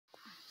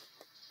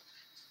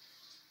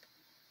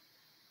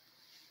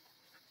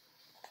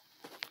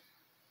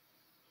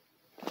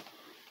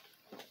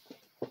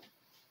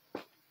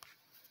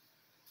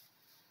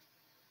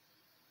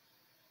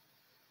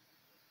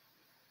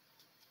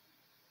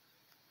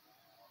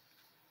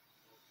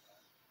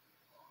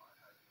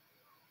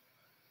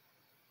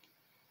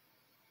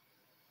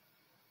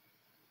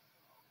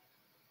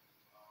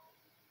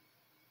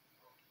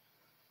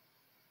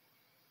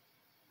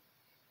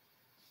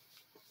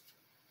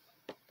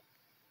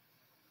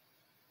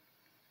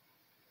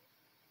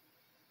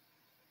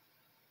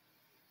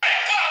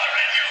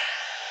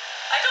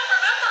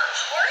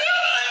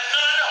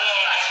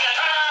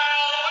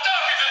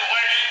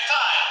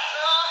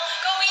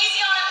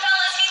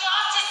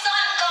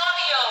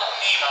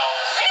Nemo.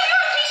 Hey, you're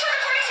a t-shirt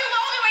according to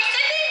all the way,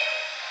 Sydney?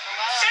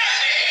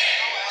 Sydney!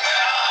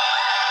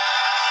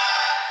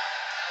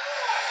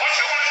 What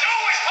you want to do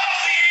is follow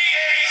the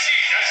EAC.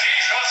 That's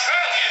East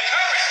Australian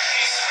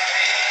currency.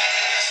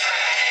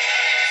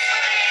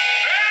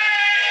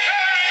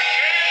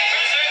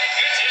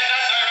 It's in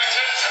that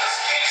direction.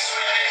 Just keep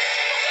swimming.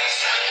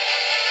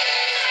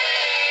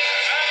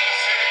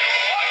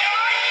 Oh, you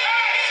like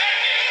that,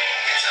 Sydney?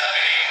 It's a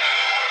big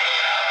blue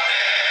world out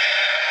there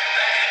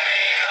that can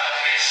make a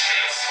fish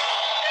feel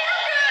small.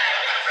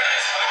 When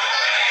friends look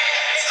away,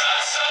 it's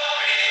not so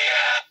big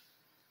out.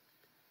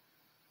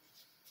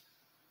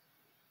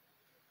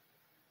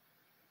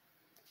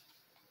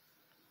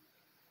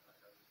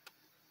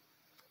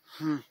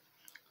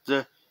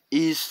 The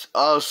East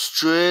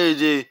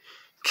Australian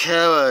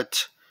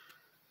carrot.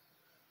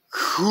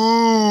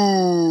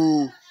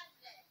 Cool.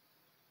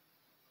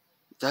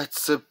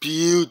 That's a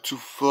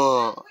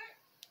beautiful.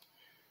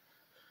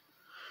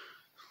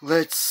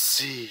 Let's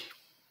see.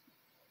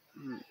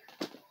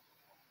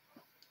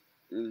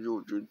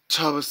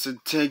 Thomas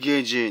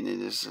Tegajin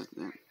is it?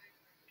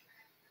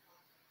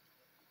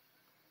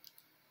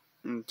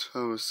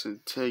 Thomas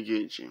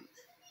Tegajin.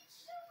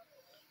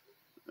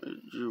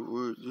 You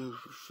would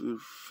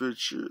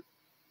feature.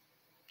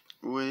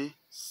 Ready,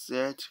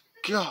 set,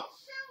 go.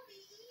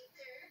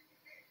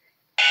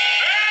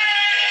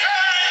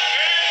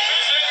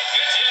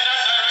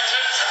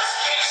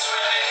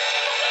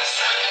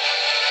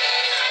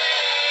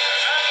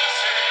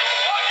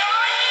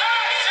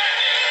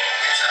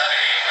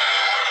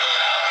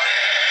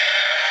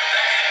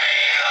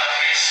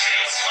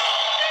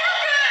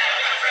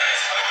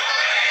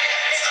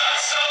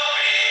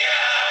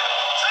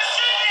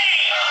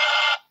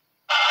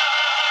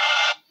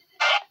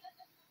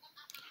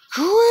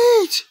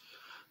 Great!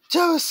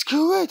 That was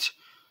great!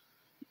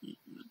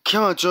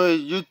 Come on, Joey,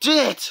 you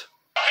did it!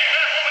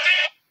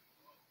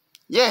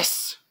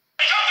 Yes!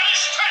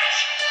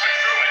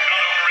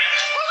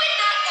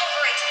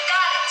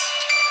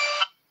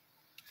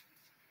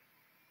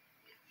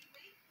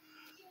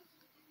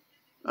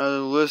 And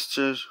the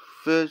lister's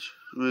fish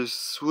was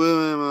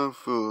swimming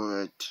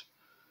through it.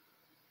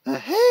 Hey,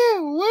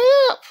 way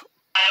up!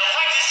 I don't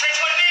like this trick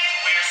one bit.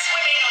 We're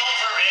swimming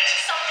over it.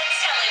 Something's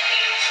telling me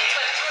you should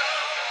swim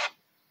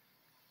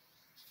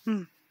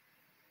through.